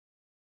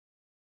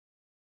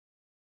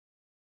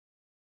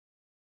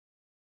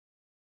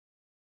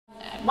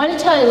want to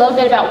tell you a little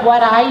bit about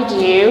what I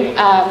do.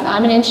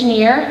 I'm an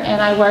engineer, and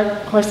I work,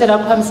 of course, at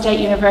Oklahoma State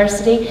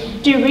University,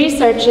 do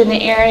research in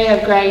the area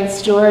of grain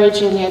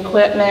storage and the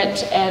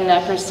equipment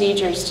and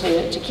procedures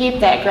to keep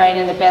that grain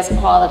in the best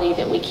quality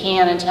that we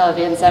can until it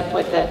ends up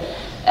with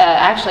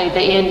actually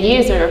the end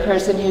user, a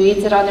person who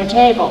eats it on their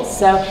table.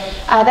 So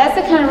that's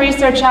the kind of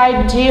research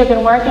I do. I've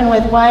been working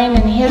with Wayne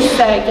and his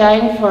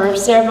gang for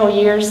several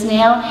years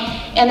now,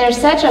 and there's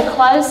such a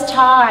close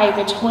tie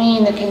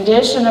between the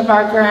condition of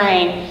our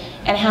grain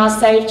and how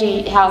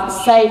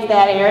safe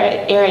that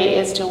area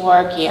is to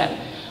work in.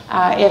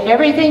 If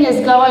everything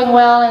is going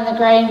well in the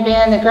grain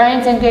bin, the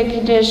grain's in good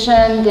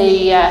condition,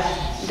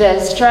 the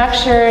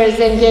structure is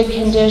in good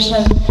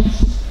condition,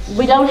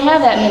 we don't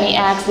have that many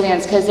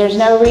accidents because there's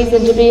no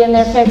reason to be in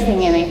there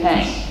fixing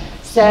anything.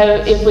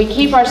 So if we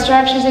keep our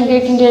structures in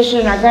good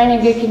condition, our grain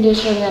in good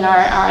condition, then our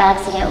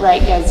accident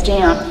rate goes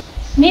down.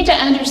 We need to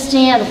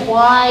understand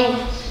why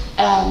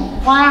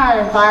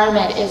our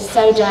environment is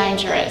so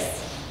dangerous.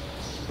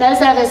 Those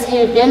of us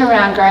who've been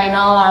around grain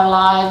all our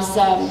lives,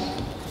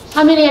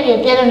 how many of you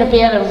have been in a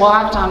bin and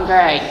walked on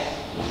grain?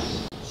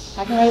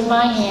 I can raise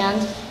my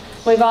hand.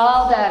 We've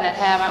all done it,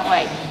 haven't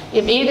we?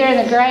 If either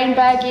in the grain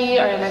buggy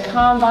or in the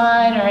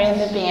combine or in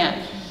the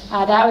bin.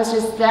 That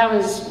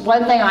was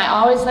one thing I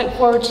always looked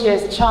forward to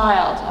as a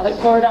child. I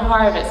looked forward to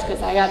harvest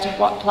because I got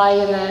to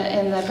play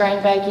in the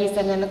grain buggies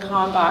and in the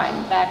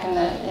combine back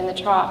in the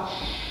trough.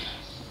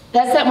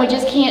 That's something we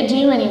just can't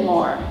do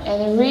anymore.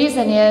 And the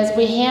reason is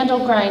we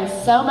handle grain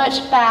so much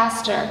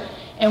faster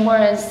and we're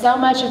in so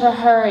much of a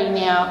hurry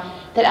now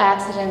that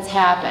accidents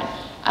happen.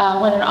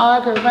 When an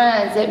auger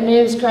runs, it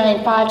moves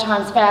grain 5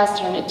 times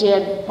faster than it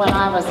did when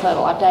I was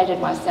little. I've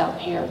dated myself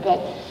here, but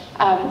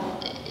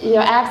you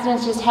know,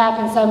 accidents just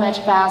happen so much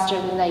faster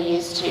than they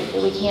used to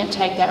that we can't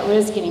take that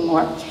risk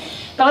anymore.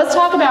 But let's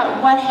talk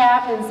about what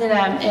happens in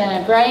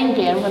a grain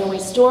bin when we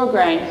store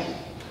grain.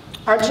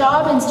 Our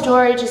job in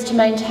storage is to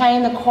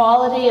maintain the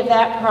quality of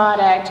that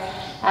product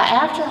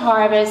after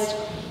harvest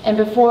and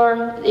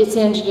before it's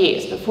in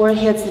use, before it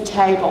hits the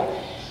table.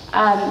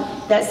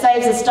 That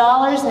saves us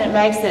dollars and it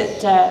makes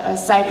it a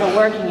safer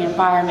working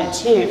environment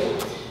too.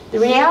 The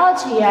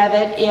reality of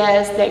it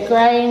is that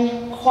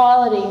grain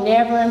quality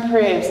never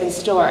improves in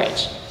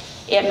storage.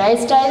 It may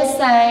stay the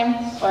same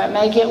or it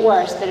may get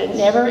worse, but it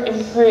never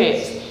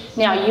improves.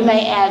 Now you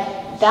may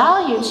add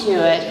value to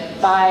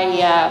it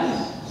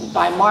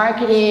by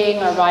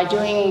marketing or by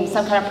doing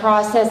some kind of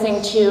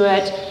processing to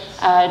it,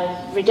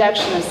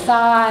 reduction of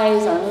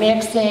size or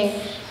mixing,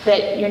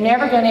 but you're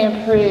never going to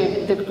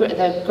improve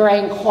the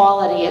grain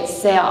quality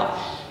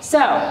itself.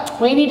 So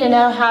we need to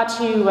know how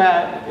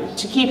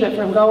to keep it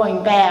from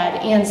going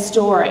bad in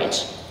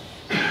storage.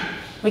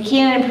 We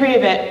can't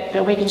improve it,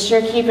 but we can sure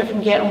keep it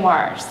from getting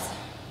worse.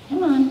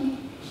 Come on.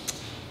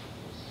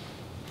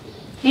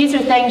 These are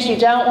things you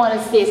don't want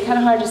to see. It's kind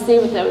of hard to see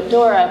with the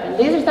door open.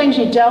 These are things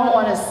you don't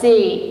want to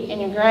see in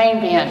your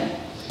grain bin.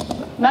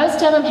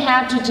 Most of them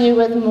have to do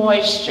with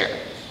moisture.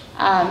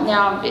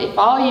 Now, if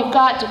all you've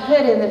got to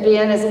put in the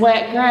bin is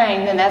wet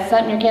grain, then that's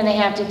something you're going to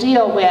have to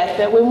deal with.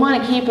 But we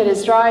want to keep it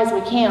as dry as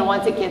we can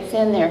once it gets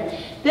in there.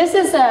 This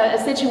is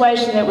a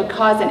situation that would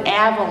cause an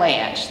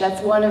avalanche.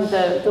 That's one of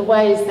the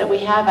ways that we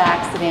have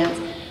accidents.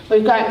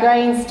 We've got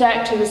grain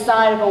stuck to the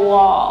side of a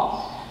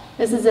wall.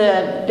 This is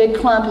a big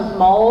clump of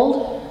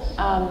mold.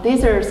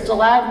 These are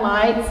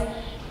stalagmites.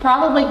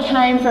 Probably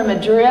came from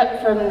a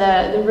drip from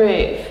the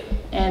roof.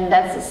 And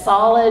that's a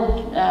solid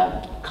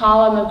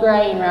column of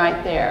grain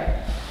right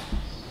there.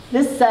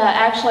 This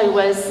actually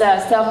was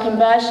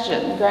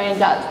self-combustion. The grain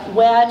got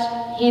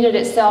wet, heated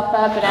itself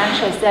up, and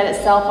actually set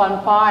itself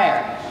on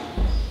fire.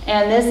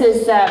 And this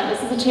is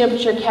a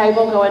temperature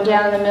cable going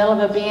down in the middle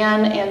of a bin,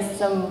 and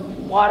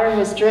some water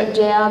has dripped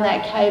down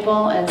that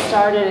cable and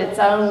started its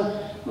own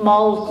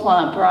mold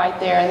clump right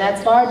there. And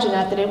that's large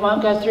enough that it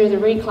won't go through the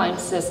reclaim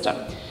system.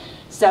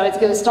 So it's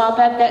going to stop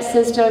up that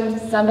system.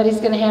 Somebody's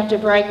going to have to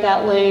break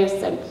that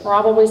loose, and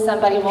probably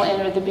somebody will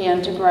enter the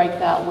bin to break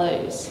that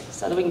loose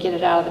so that we can get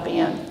it out of the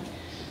bin.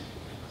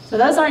 So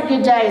those aren't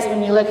good days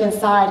when you look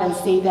inside and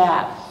see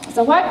that.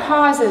 So what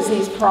causes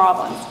these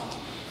problems?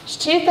 There's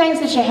 2 things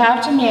that you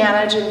have to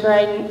manage in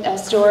grain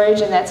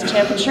storage, and that's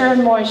temperature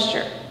and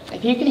moisture.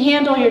 If you can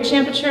handle your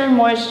temperature and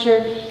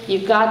moisture,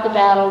 you've got the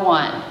battle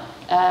won.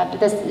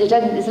 But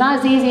it's not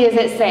as easy as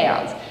it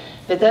sounds.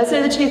 But those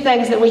are the 2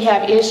 things that we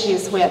have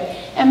issues with.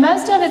 And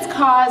most of it's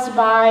caused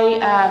by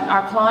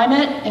our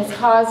climate. It's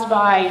caused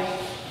by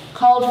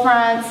cold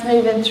fronts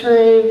moving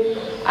through.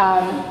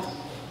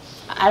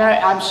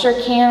 I'm sure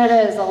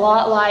Canada is a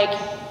lot like,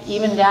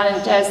 even down in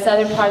the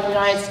southern part of the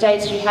United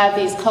States, you have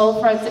these cold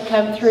fronts that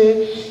come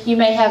through. You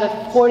may have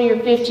a 40 or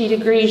 50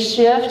 degree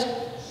shift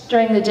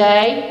during the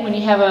day when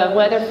you have a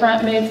weather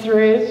front move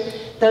through.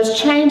 Those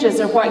changes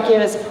are what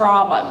give us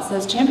problems.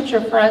 Those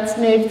temperature fronts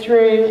move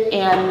through,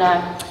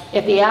 and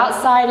if the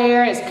outside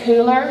air is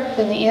cooler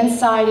than the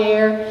inside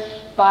air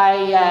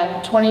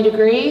by 20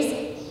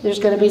 degrees, there's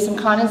going to be some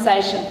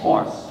condensation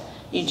formed.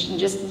 You can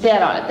just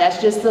bet on it.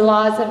 That's just the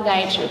laws of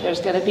nature. There's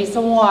going to be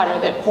some water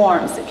that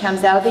forms, that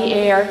comes out of the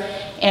air,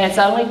 and its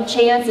only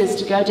chance is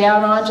to go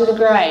down onto the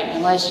grain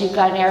unless you've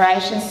got an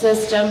aeration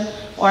system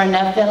or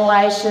enough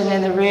ventilation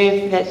in the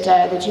roof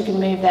that you can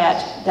move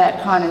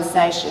that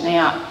condensation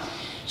out.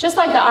 Just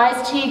like the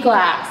iced tea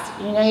glass.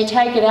 You know, you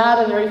take it out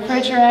of the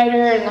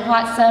refrigerator in the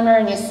hot summer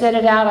and you sit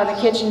it out on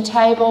the kitchen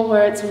table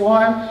where it's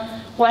warm.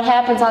 What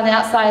happens on the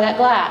outside of that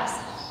glass?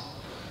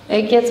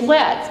 It gets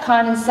wet. It's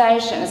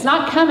condensation. It's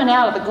not coming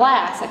out of the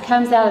glass. It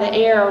comes out of the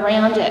air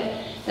around it.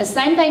 The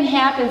same thing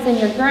happens in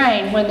your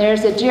grain when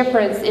there's a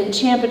difference in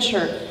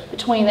temperature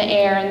between the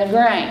air and the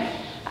grain.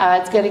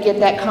 It's going to get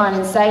that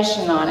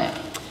condensation on it.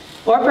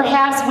 Or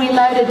perhaps we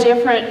loaded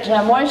different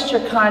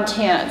moisture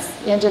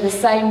contents into the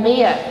same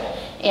bin.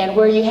 And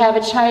where you have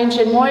a change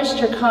in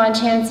moisture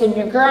contents in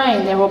your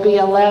grain, there will be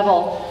a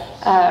level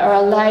or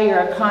a layer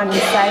of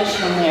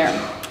condensation there.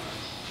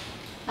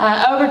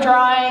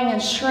 Over-drying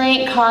and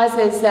shrink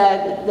causes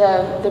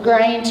the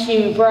grain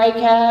to break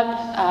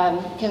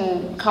up,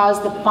 can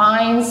cause the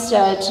fines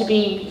to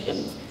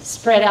be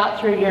spread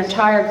out through your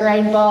entire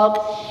grain bulk.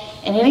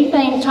 And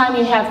anytime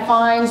you have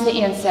fines, the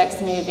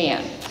insects move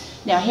in.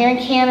 Now here in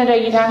Canada,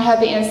 you don't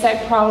have the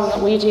insect problem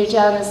that we do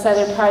down in the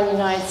southern part of the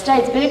United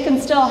States, but it can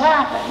still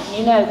happen,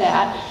 you know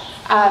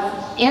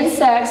that.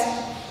 Insects,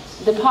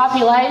 the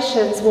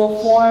populations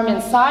will form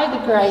inside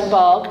the grain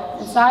bulk,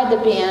 inside the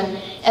bin,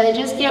 and they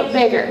just get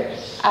bigger.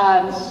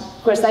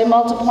 Of course, they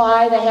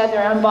multiply, they have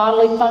their own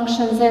bodily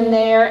functions in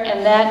there,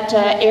 and that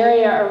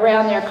area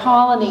around their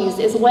colonies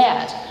is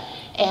wet.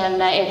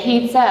 And it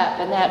heats up,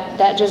 and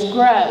that just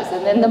grows,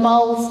 and then the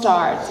mold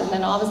starts, and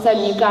then all of a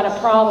sudden you've got a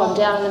problem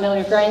down in the middle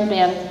of your grain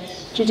bin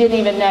that you didn't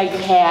even know you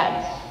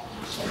had.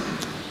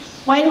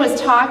 Wayne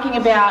was talking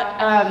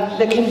about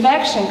the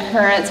convection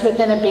currents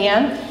within a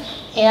bin,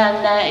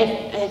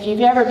 and if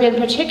you've ever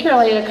been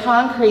particularly in a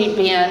concrete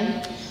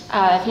bin,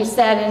 if you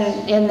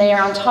sat in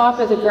there on top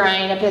of the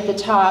grain, up at the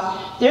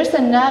top, there's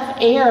enough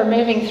air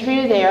moving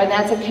through there, and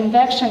that's a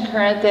convection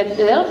current that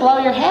it'll blow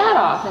your hat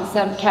off in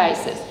some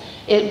cases.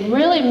 It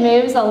really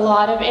moves a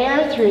lot of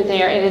air through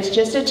there, and it's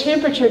just a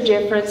temperature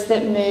difference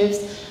that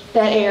moves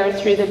that air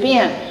through the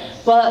bin.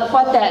 Well,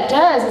 what that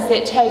does is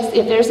it takes,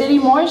 if there's any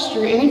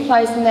moisture any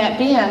place in that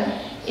bin,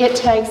 it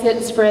takes it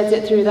and spreads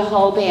it through the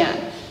whole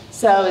bin.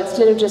 So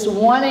instead of just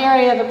one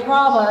area of a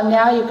problem,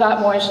 now you've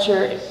got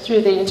moisture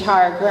through the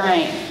entire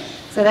grain.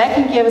 So that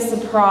can give us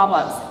some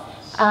problems.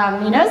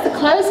 You notice the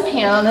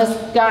clothespin on this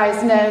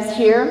guy's nose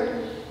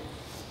here.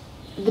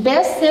 The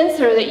best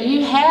sensor that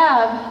you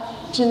have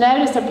to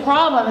notice a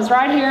problem is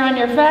right here on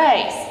your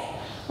face.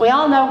 We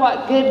all know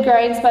what good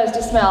grain's supposed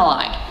to smell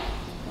like.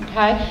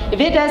 Okay? If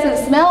it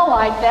doesn't smell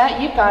like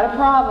that, you've got a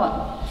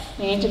problem.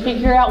 You need to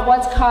figure out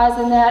what's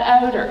causing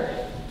that odor.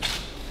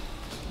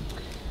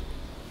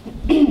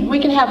 We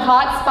can have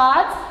hot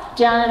spots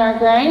down in our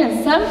grain,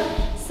 and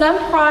some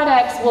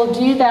products will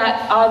do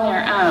that on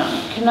their own.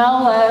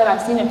 Canola,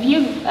 I've seen a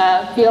few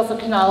fields of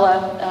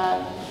canola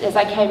as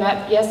I came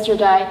up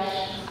yesterday.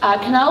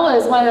 Canola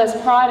is one of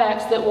those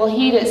products that will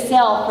heat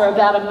itself for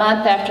about a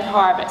month after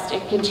harvest.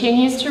 It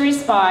continues to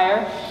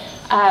respire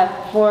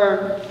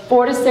for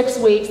 4 to 6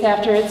 weeks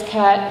after it's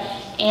cut,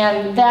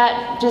 and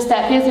that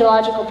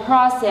physiological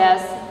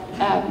process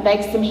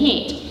makes some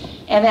heat.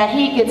 And that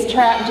heat gets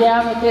trapped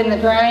down within the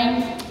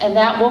grain, and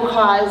that will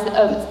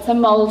cause some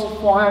mold to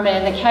form.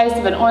 And in the case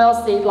of an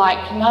oilseed like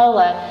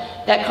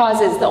canola, that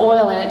causes the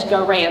oil in it to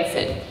go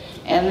rancid.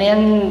 And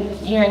then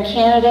here in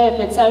Canada, if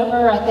it's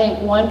over, I think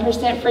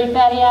 1% free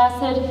fatty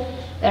acid,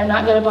 they're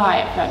not going to buy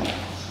it from you.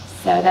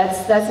 So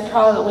that's the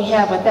problem that we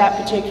have with that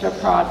particular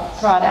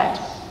product.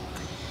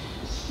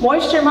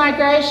 Moisture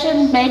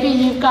migration, maybe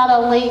you've got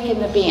a leak in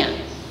the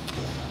bin.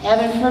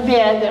 Heaven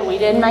forbid that we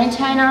didn't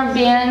maintain our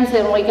bins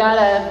and we got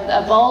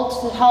a bolt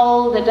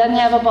hole that doesn't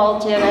have a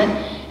bolt in it,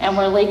 and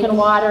we're leaking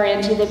water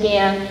into the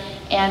bin,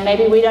 and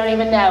maybe we don't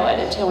even know it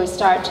until we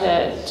start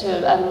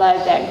to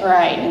unload that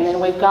grain. And then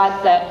we've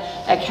got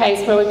a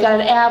case where we've got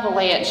an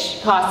avalanche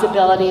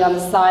possibility on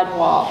the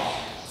sidewall.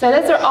 So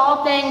those are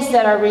all things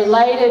that are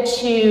related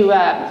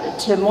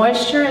to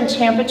moisture and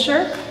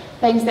temperature,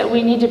 things that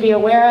we need to be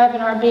aware of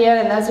in our bin,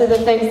 and those are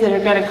the things that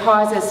are going to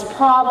cause us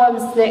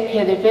problems that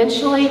can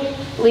eventually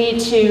lead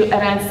to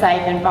an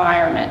unsafe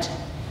environment.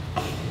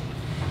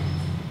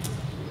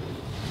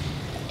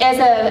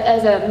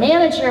 As a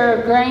manager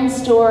of grain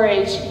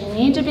storage, you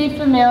need to be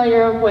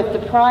familiar with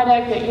the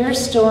product that you're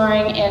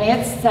storing and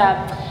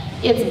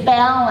its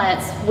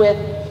balance with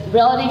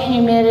relative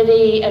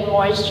humidity and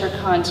moisture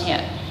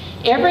content.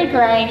 Every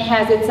grain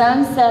has its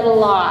own set of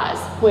laws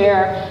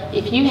where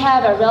if you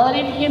have a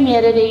relative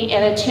humidity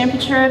and a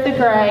temperature of the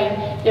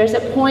grain, there's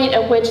a point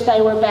at which they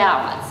were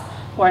balanced,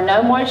 where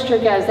no moisture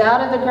goes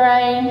out of the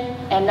grain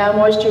and no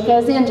moisture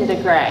goes into the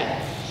grain.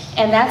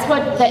 And that's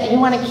that you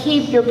want to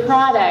keep your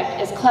product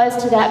as close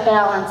to that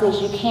balance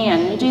as you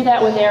can. You do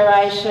that with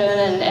aeration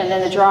and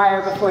then the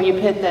dryer before you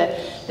put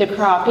the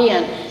crop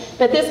in.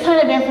 But this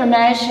kind of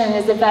information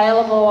is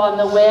available on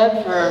the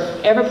web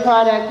for every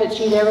product that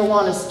you'd ever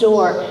want to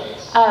store.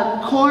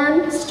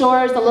 Corn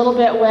stores a little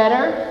bit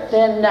wetter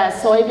than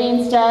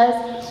soybeans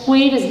does.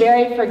 Wheat is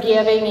very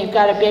forgiving. You've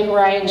got a big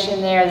range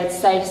in there that's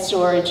safe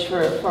storage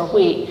for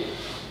wheat.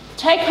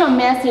 Take-home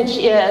message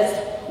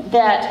is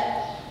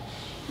that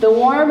the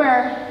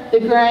warmer the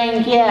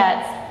grain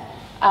gets,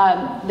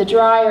 the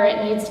drier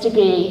it needs to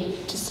be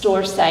to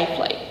store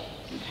safely.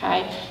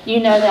 Okay?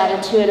 You know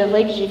that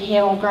intuitively because you've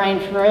handled grain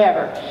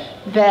forever.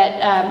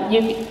 But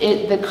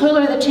the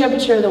cooler the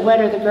temperature, the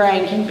wetter the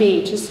grain can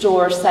be to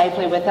store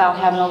safely without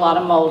having a lot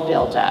of mold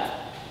build up.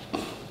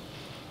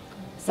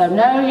 So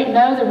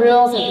know the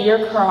rules of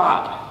your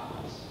crop.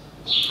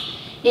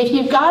 If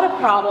you've got a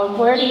problem,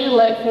 where do you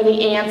look for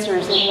the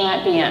answers in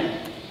that bin?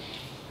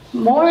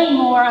 More and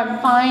more I'm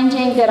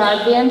finding that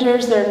our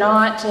vendors are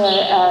not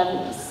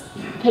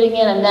putting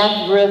in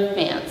enough roof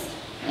vents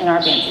in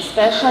our bins,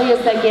 especially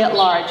as they get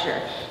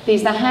larger.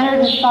 These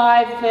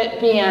 105-foot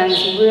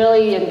bins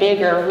really and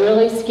bigger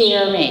really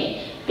scare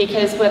me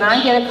because when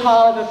I get a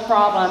call of a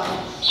problem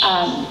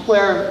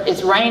where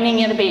it's raining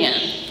in a bin,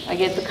 I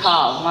get the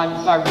call,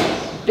 my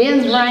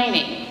bin's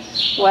raining.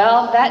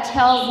 Well, that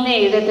tells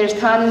me that there's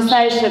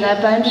condensation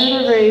up under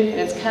the roof and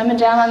it's coming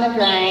down on the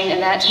grain,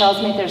 and that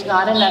tells me there's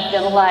not enough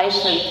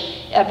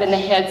ventilation up in the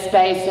head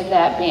space of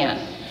that bin.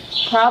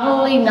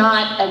 Probably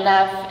not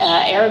enough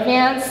air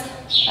vents,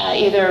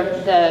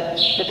 either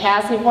the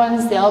passive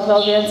ones, the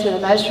elbow vents or the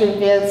mushroom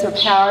vents or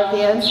power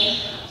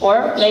vents,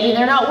 or maybe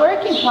they're not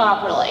working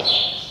properly.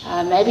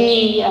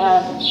 Maybe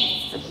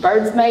the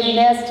birds made a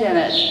nest in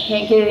it,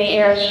 can't get any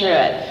air through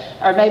it,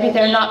 or maybe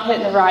they're not put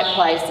in the right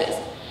places.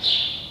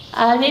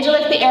 Need to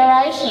look at the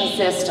aeration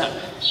system.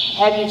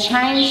 Have you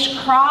changed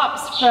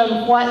crops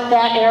from what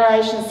that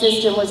aeration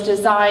system was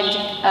designed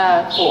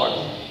for?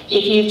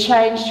 If you've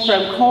changed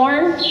from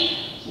corn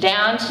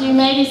down to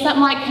maybe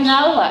something like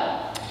canola.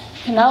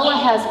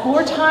 Canola has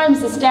 4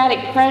 times the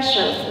static pressure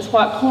as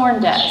what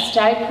corn does.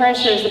 Static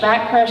pressure is the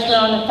back pressure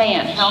on the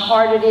fan, how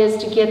hard it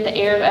is to get the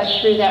air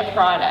up through that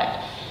product.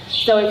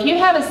 So if you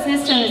have a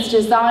system that's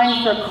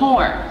designed for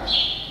corn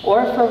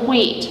or for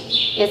wheat,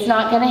 it's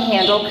not going to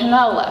handle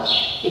canola.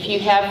 If you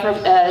have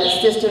a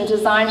system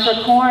designed for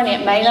corn,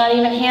 it may not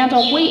even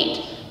handle wheat.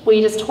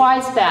 Wheat is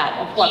twice that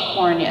of what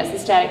corn is, the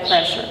static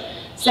pressure.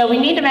 So we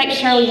need to make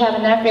sure we have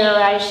enough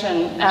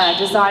aeration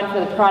designed for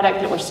the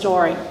product that we're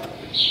storing.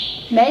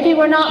 Maybe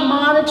we're not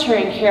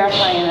monitoring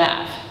carefully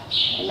enough.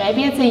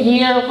 Maybe it's a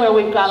year where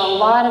we've got a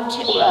lot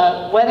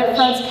of weather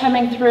fronts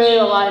coming through,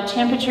 a lot of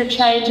temperature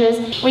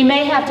changes. We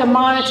may have to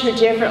monitor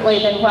differently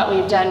than what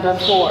we've done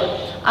before.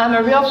 I'm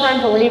a real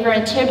firm believer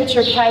in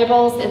temperature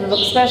cables,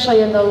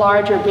 especially in the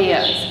larger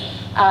bins.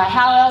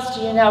 How else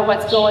do you know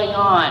what's going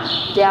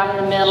on down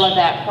in the middle of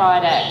that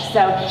product?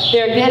 So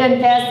they're a good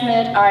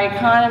investment. Our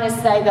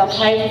economists say they'll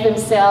pay for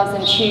themselves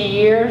in 2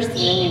 years, and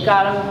then you've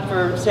got them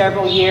for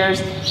several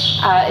years.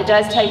 It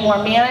does take more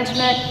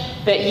management,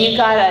 but you've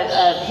got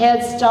a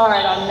head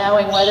start on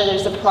knowing whether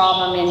there's a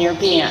problem in your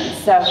bin.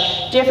 So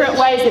different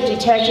ways of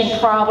detecting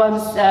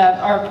problems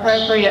are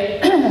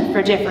appropriate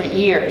for different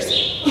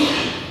years.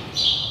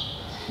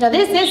 Now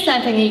this is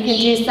something you can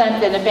do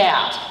something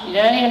about. You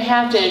don't even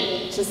have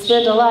to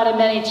spend a lot of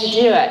money to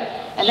do it,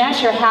 and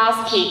that's your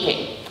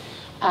housekeeping.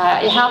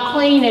 How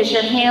clean is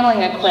your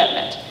handling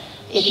equipment?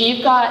 If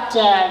you've got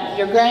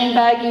your grain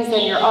buggies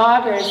and your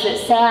augers that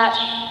sat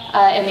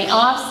in the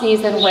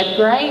off-season with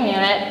grain in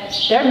it,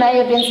 there may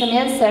have been some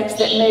insects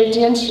that moved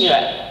into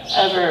it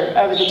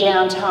over the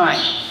downtime.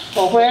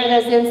 Well, where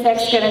are those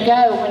insects going to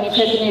go when you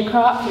put the new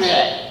crop through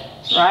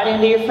it? Right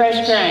into your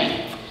fresh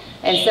grain.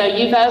 And so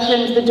you've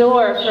opened the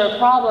door for a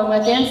problem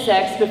with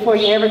insects before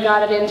you ever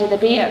got it into the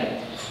bin.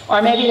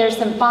 Or maybe there's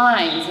some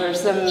fines or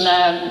some,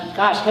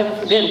 gosh, heaven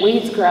forbid,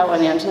 weeds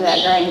growing into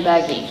that grain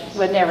buggy.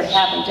 Would never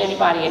happen to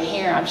anybody in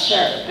here, I'm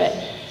sure, but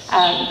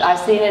I've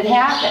seen it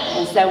happen.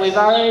 And so we've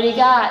already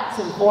got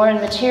some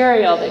foreign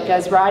material that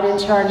goes right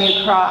into our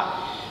new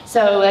crop.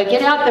 So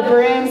get out the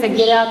brooms and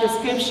get out the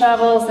scoop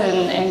shovels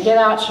and get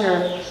out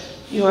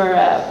your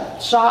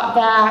shop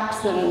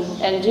vacs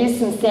and do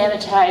some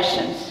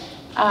sanitation.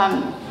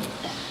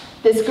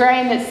 This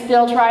grain that's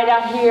spilled right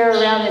out here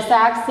around this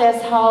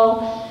access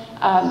hole,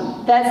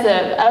 that's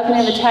an open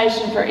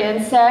invitation for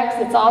insects.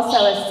 It's also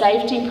a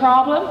safety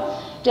problem.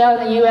 Down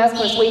in the U.S., of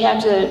course, we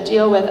have to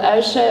deal with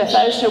OSHA. If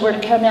OSHA were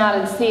to come out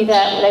and see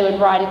that, they would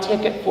write a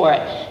ticket for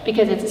it.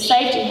 Because it's a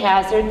safety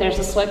hazard, there's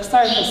a slick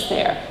surface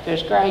there.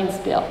 There's grain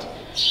spilled.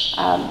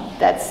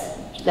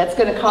 That's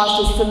going to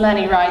cost us some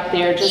money right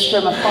there just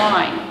from a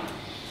fine.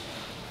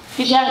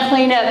 Get down and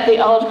clean up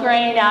the old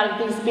grain out of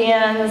these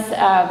bins.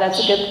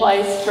 That's a good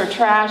place for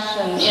trash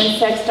and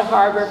insects to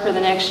harbor for the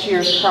next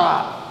year's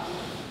crop.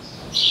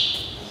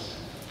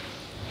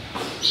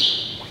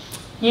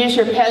 Use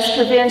your pest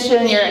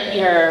prevention,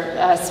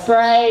 your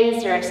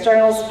sprays, your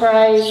external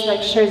sprays.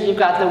 Make sure you've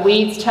got the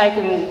weeds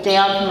taken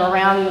down from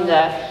around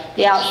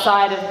the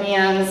outside of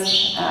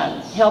bins.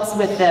 Helps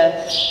with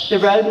the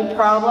rodent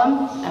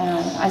problem.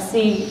 I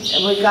see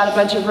we've got a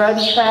bunch of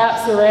rodent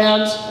traps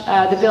around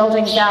the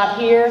buildings out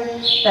here.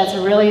 That's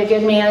really a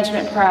good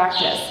management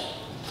practice.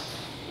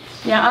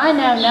 Now, I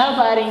know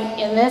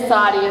nobody in this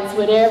audience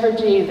would ever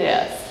do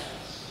this,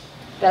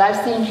 but I've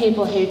seen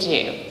people who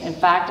do. In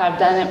fact, I've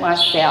done it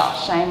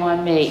myself. Shame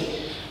on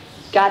me.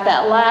 Got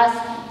that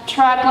last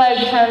truckload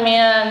come in,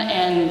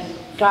 and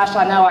gosh,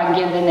 I know I can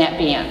get it in that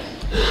bin.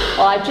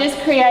 Well, I've just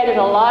created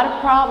a lot of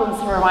problems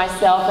for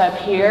myself up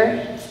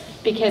here,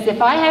 because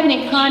if I have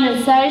any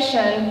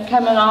condensation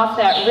coming off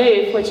that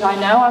roof, which I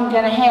know I'm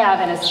going to have,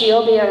 in a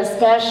steel bin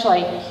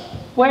especially,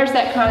 where's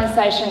that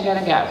condensation going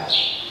to go?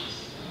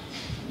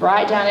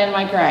 Right down into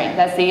my grain.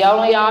 That's the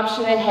only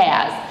option it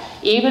has.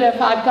 Even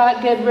if I've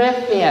got good roof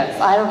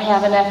bins, I don't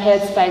have enough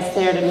headspace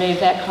there to move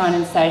that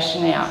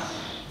condensation out.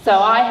 So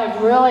I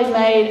have really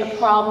made a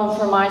problem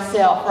for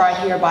myself right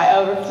here by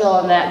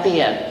overfilling that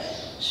bin.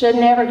 Should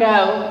never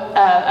go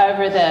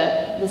over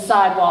the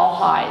sidewall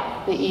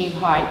height, the eave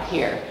height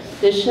here.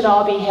 This should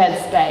all be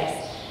headspace.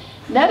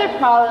 Another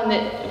problem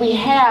that we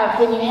have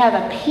when you have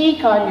a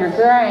peak on your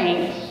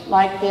grain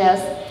like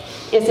this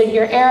is that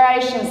your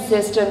aeration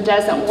system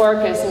doesn't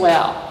work as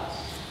well.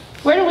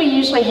 Where do we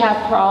usually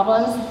have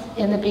problems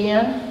in the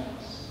bin?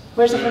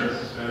 Where's it?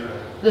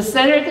 The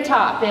center at the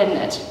top, isn't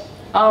it?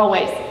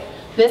 Always.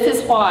 This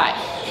is why.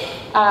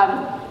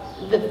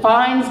 The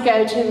fines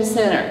go to the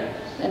center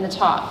in the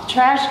top.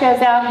 Trash goes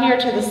out here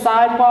to the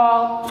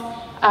sidewall.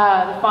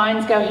 The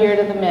fines go here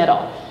to the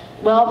middle.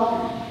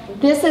 Well,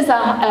 this is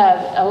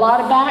a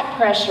lot of back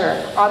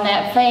pressure on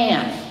that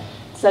fan.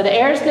 So the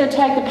air is going to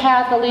take the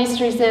path of least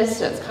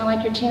resistance, kind of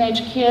like your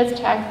teenage kids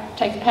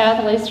take the path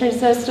of least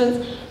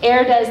resistance.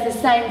 Air does the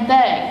same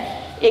thing.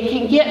 It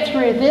can get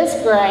through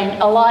this grain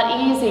a lot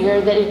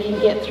easier than it can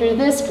get through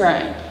this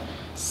grain.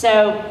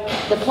 So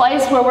the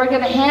place where we're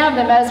going to have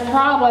the most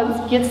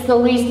problems gets the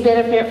least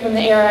benefit from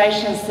the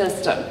aeration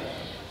system.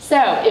 So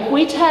if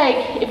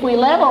we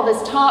level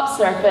this top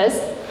surface,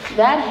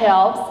 that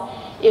helps.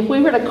 If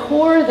we were to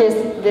core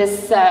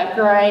this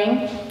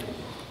grain,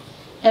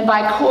 and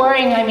by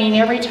coring I mean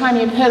every time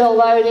you put a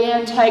load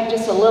in, take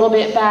just a little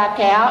bit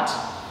back out,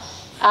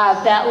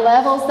 that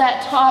levels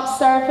that top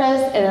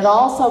surface, and it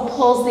also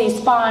pulls these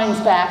fines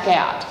back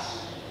out.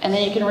 And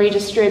then you can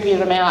redistribute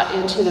them out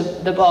into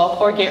the bulk,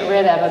 or get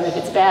rid of them if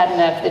it's bad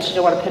enough that you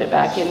don't want to put it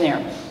back in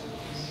there.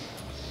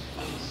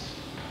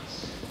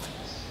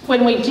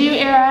 When we do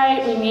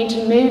aerate, we need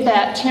to move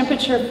that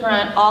temperature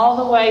front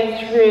all the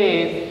way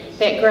through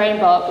that grain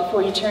bulk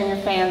before you turn your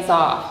fans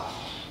off.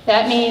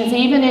 That means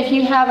even if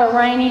you have a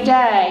rainy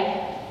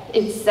day,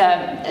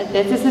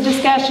 this is a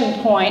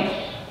discussion point,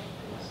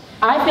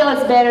 I feel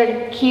it's better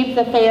to keep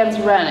the fans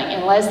running.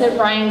 Unless it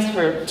rains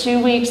for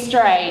 2 weeks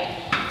straight,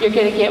 you're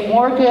going to get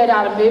more good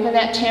out of moving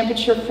that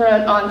temperature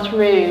front on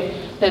through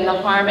than the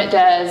harm it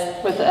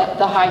does with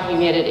the high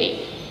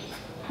humidity.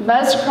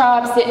 Most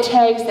crops, it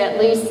takes at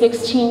least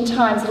 16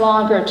 times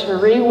longer to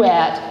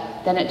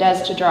re-wet than it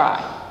does to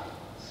dry.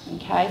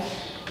 Okay?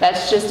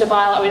 That's just a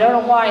biology. We don't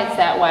know why it's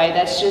that way.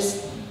 That's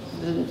just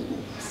the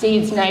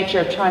seed's nature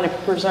of trying to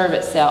preserve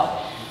itself.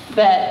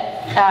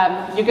 But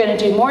you're going to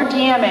do more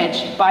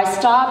damage by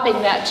stopping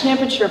that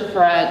temperature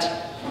front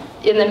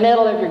in the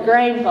middle of your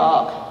grain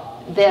bulk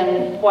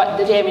than what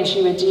the damage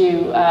you would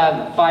do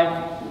by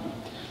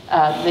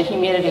the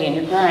humidity in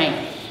your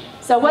grain.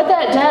 So what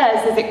that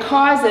does is it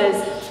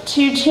causes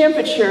two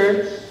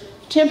temperatures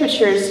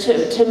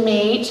to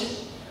meet.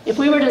 If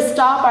we were to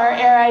stop our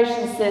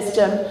aeration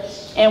system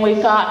and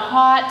we've got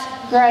hot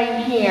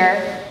grain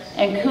here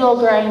and cool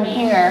grain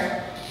here,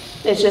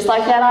 it's just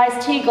like that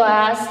iced tea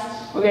glass.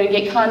 We're going to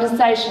get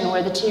condensation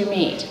where the two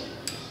meet.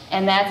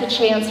 And that's a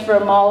chance for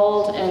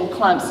mold and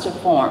clumps to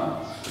form.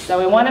 So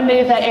we want to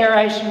move that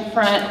aeration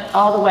front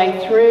all the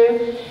way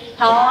through.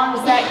 How long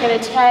is that going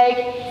to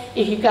take?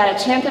 If you've got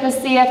 1/10 of a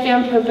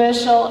CFM per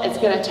bushel, it's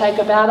going to take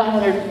about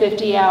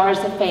 150 hours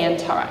of fan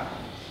time.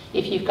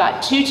 If you've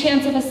got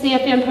 2/10 of a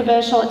CFM per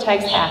bushel, it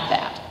takes half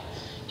that.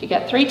 If you've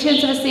got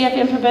 3/10 of a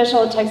CFM per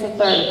bushel, it takes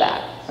 1/3 of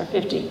that, or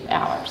 50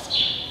 hours.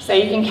 So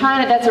you can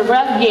kind of, that's a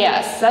rough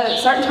guess. So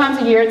certain times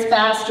of year it's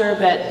faster,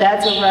 but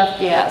that's a rough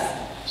guess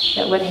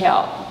that would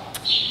help.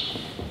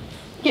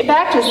 Get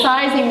back to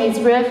sizing these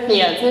roof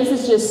bins. This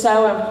is just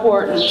so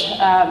important.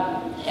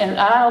 And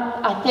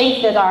I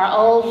think that our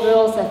old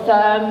rules of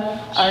thumb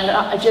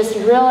are just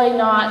really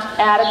not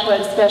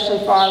adequate, especially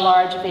for our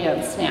large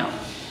bins now,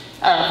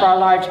 or for our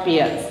large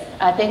bins.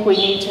 I think we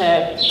need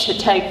to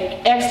take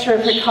extra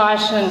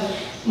precaution.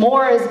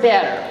 More is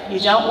better. You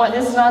don't want,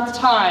 this is not the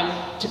time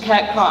to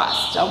cut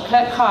costs. Don't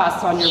cut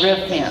costs on your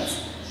roof bins.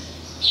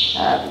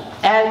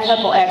 Add a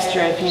couple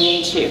extra if you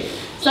need to.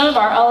 Some of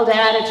our old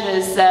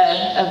adages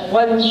of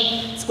 1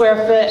 square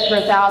foot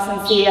per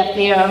 1,000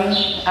 CFM,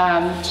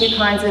 two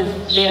kinds of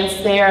vents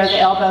there, the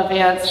elbow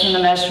vents and the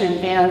mushroom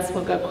vents.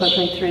 We'll go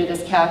quickly through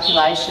this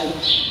calculation.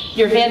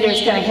 Your vendor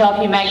is going to help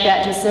you make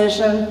that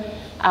decision.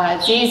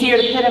 It's easier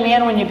to put them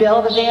in when you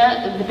build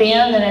the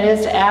bin than it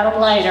is to add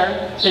them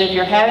later. But if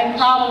you're having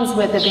problems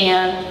with the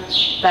bin,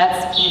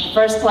 that's the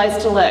first place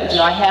to look. Do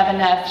I have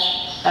enough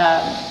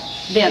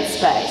vent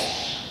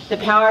space? The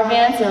power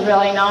vents are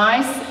really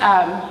nice.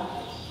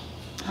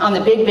 On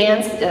the big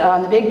bins,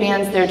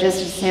 they're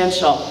just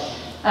essential.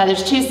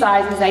 There's two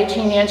sizes,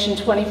 18-inch and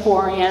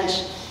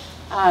 24-inch,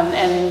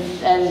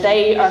 and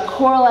they are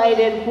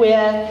correlated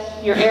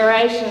with your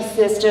aeration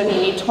system.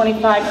 You need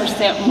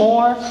 25%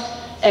 more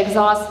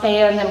exhaust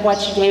fan than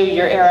what you do with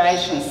your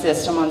aeration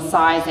system on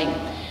sizing.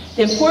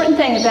 The important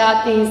thing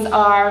about these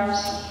are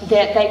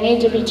that they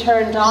need to be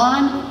turned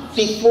on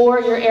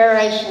before your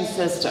aeration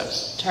system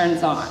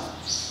turns on.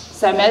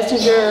 So most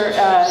of your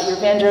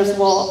vendors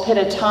will put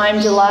a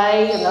time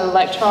delay in the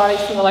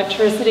electronics and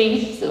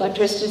electricity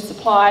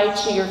supply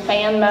to your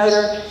fan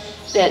motor,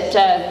 that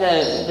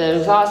the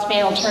exhaust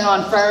fan will turn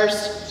on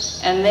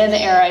first and then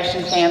the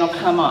aeration fan will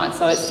come on,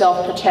 so it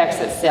self-protects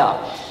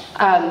itself.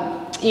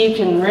 You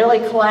can really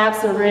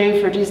collapse a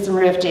roof or do some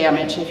roof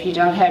damage if you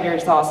don't have your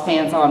exhaust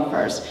fans on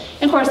first.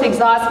 And of course, the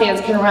exhaust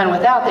fans can run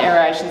without the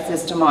aeration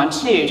system on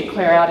too, to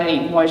clear out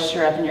any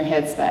moisture up in your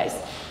headspace.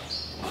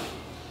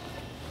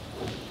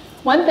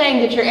 One thing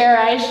that your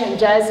aeration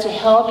does to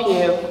help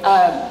you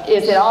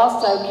is it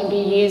also can be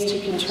used to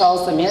control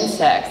some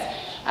insects.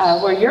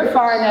 Where you're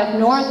far enough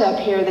north up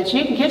here that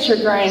you can get your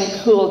grain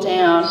cooled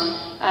down.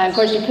 Of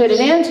course, you put it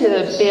into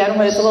the bin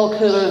when it's a little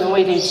cooler than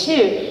we do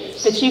too.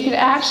 But you can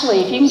actually,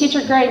 if you can get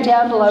your grain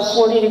down below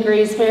 40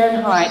 degrees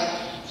Fahrenheit,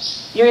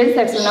 your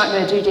insects are not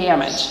going to do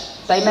damage.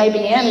 They may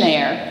be in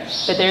there,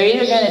 but they're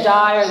either going to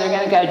die or they're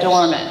going to go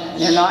dormant.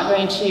 They're not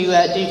going to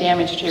do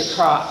damage to your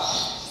crop.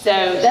 So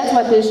that's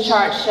what this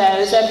chart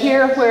shows. Up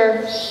here,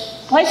 where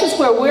places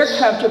where we're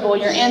comfortable,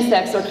 your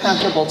insects are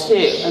comfortable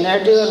too, and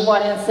they're doing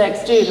what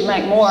insects do to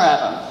make more of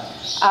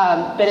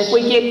them. But if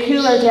we get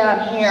cooler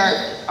down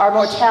here, our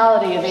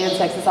mortality of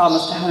insects is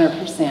almost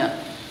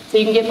 100%. So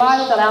you can get by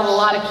without a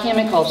lot of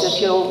chemicals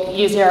if you'll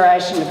use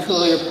aeration to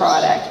cool your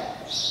product.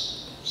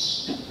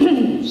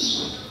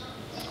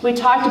 We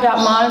talked about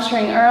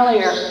monitoring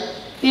earlier.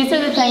 These are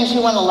the things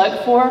you want to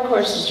look for. Of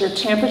course, is your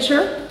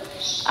temperature.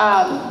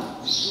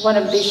 You want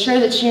to be sure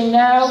that you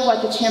know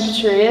what the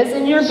temperature is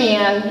in your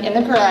bin, in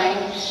the grain,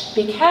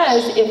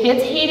 because if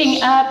it's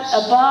heating up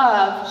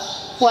above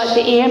what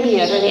the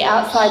ambient or the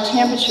outside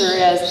temperature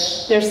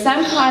is, there's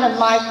some kind of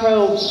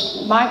micro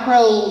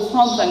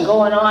something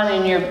going on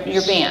in your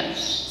bin,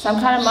 some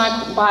kind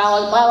of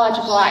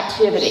biological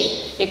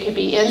activity. It could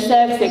be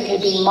insects, it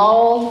could be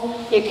mold,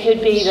 it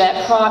could be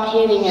that crop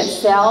heating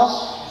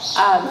itself.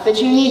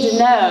 But you need to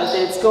know that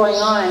it's going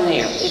on in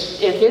there.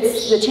 If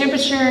it's the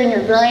temperature in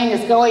your grain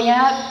is going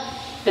up,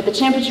 but the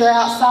temperature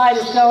outside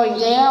is going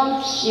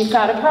down, you've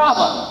got a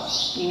problem.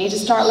 You need to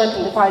start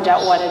looking to find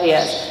out what it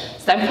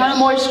is. Some kind of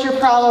moisture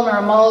problem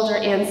or mold or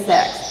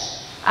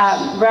insects.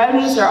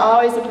 Rodents are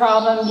always a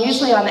problem,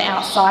 usually on the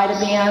outside of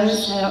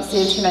bins. I don't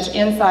see too much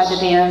inside the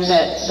bin,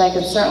 but they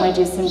can certainly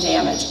do some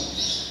damage.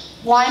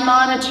 Why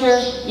monitor?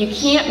 You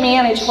can't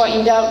manage what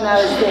you don't know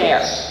is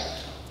there.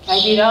 Okay,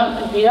 if you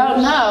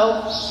don't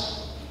know,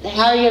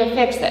 how are you going to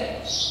fix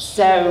it?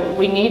 So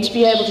we need to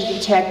be able to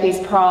detect these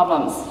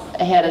problems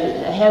ahead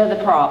of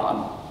the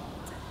problem.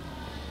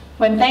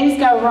 When things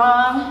go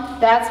wrong,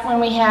 that's when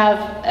we have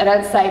an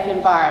unsafe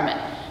environment.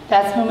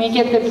 That's when we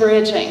get the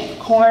bridging.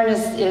 Corn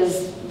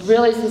is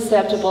really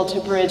susceptible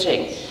to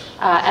bridging.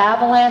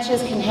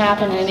 Avalanches can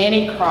happen in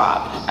any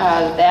crop.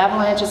 The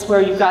avalanche is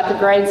where you've got the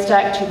grain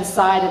stuck to the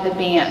side of the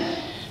bin.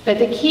 But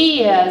the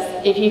key is,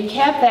 if you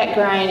kept that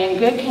grain in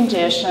good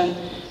condition,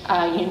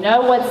 you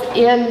know what's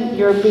in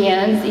your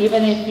bins,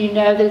 even if you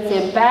know that it's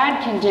in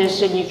bad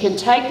condition, you can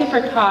take the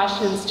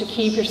precautions to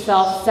keep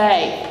yourself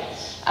safe.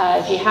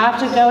 If you have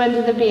to go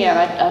into the bin,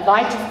 I'd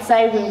like to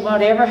say we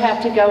won't ever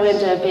have to go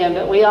into a bin,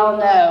 but we all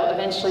know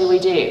eventually we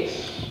do.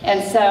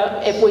 And so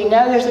if we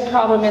know there's a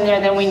problem in there,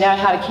 then we know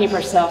how to keep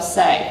ourselves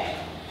safe.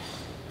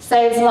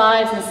 Saves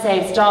lives and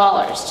saves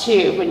dollars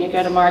too when you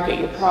go to market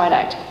your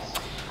product.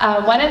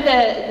 One of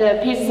the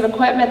pieces of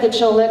equipment that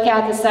you'll look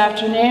at this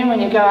afternoon when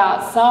you go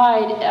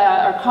outside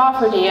are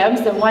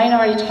cofferdams, and Wayne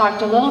already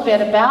talked a little bit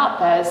about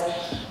those.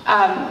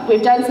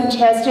 We've done some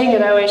testing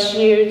at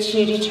OSU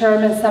to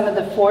determine some of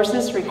the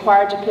forces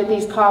required to put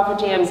these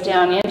cofferdams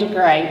down into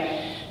grain.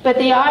 But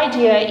the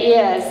idea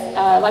is,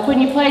 like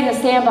when you played in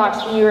the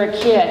sandbox when you were a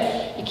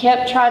kid, you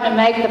kept trying to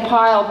make the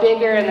pile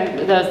bigger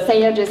and the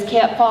sand just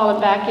kept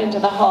falling back into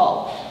the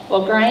hole.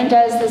 Well, grain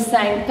does the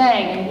same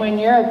thing, and when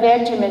you're a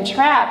victim and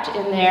trapped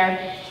in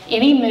there,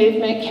 any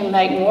movement can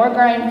make more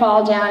grain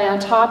fall down on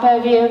top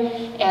of you,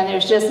 and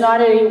there's just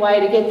not any way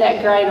to get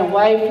that grain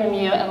away from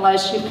you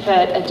unless you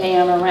put a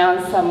dam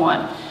around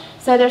someone.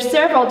 So there's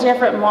several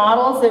different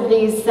models of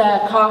these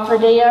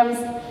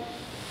cofferdams.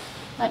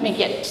 Let me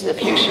get to the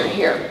picture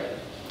here.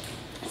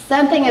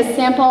 Something as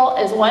simple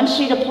as one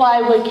sheet of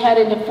plywood cut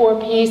into 4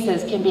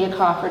 pieces can be a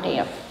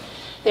cofferdam.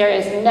 There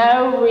is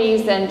no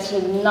reason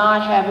to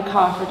not have a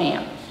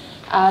cofferdam.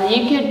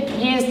 You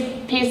could use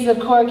pieces of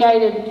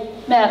corrugated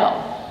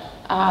metal.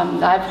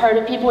 I've heard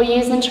of people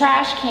using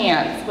trash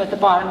cans with the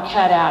bottom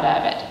cut out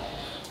of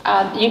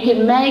it. You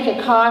can make a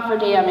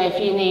cofferdam if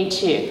you need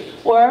to.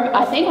 Or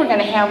I think we're going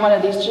to have one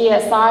of these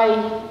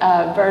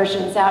GSI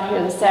versions out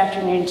here this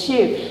afternoon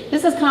too.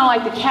 This is kind of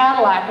like the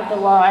Cadillac of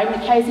the line. The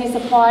KC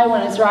Supply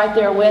one is right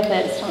there with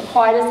it. It's not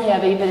quite as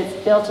heavy, but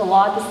it's built a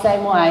lot the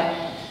same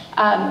way.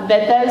 But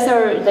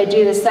they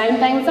do the same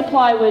things the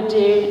plywood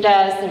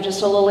does, they're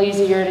just a little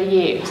easier to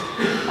use.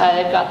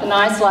 They've got the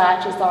nice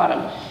latches on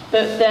them.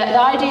 But the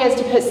idea is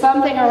to put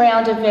something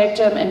around a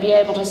victim and be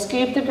able to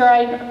scoop the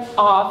grain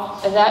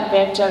off of that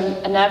victim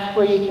enough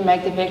where you can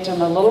make the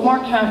victim a little more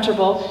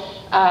comfortable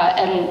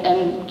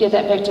and get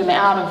that victim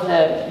out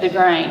of the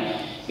grain.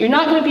 You're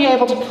not going to be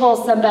able to pull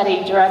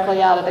somebody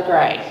directly out of the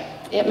grain.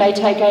 It may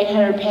take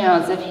 800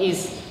 pounds if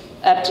he's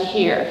up to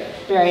here,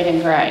 buried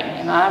in grain.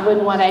 And I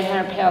wouldn't want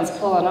 800 pounds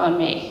pulling on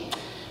me.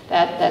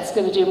 That's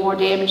going to do more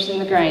damage than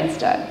the grain's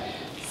done.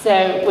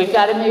 So we've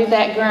got to move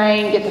that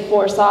grain, get the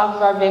force off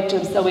of our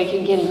victim so we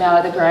can get him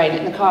out of the grain.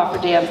 And the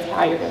cofferdam is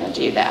how you're going to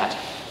do that.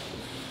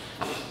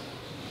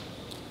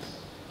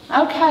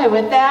 Okay,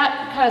 with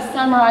that, kind of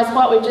summarize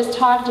what we just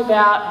talked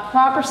about.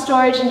 Proper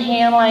storage and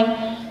handling,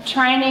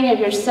 training of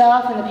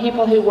yourself and the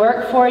people who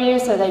work for you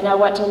so they know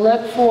what to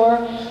look for,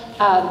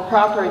 the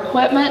proper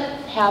equipment,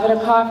 having a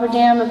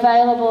cofferdam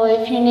available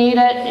if you need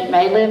it. It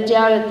may live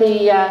down at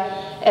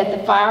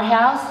the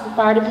firehouse, the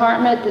fire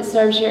department that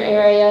serves your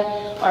area,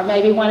 or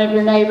maybe one of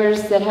your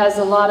neighbors that has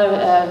a lot of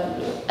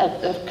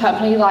a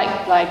company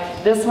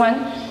like this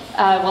one.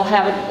 Will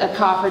have a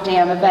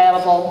cofferdam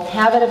available.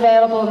 Have it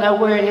available, know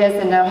where it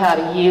is, and know how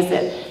to use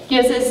it.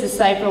 Gives us a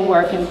safer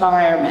work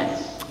environment.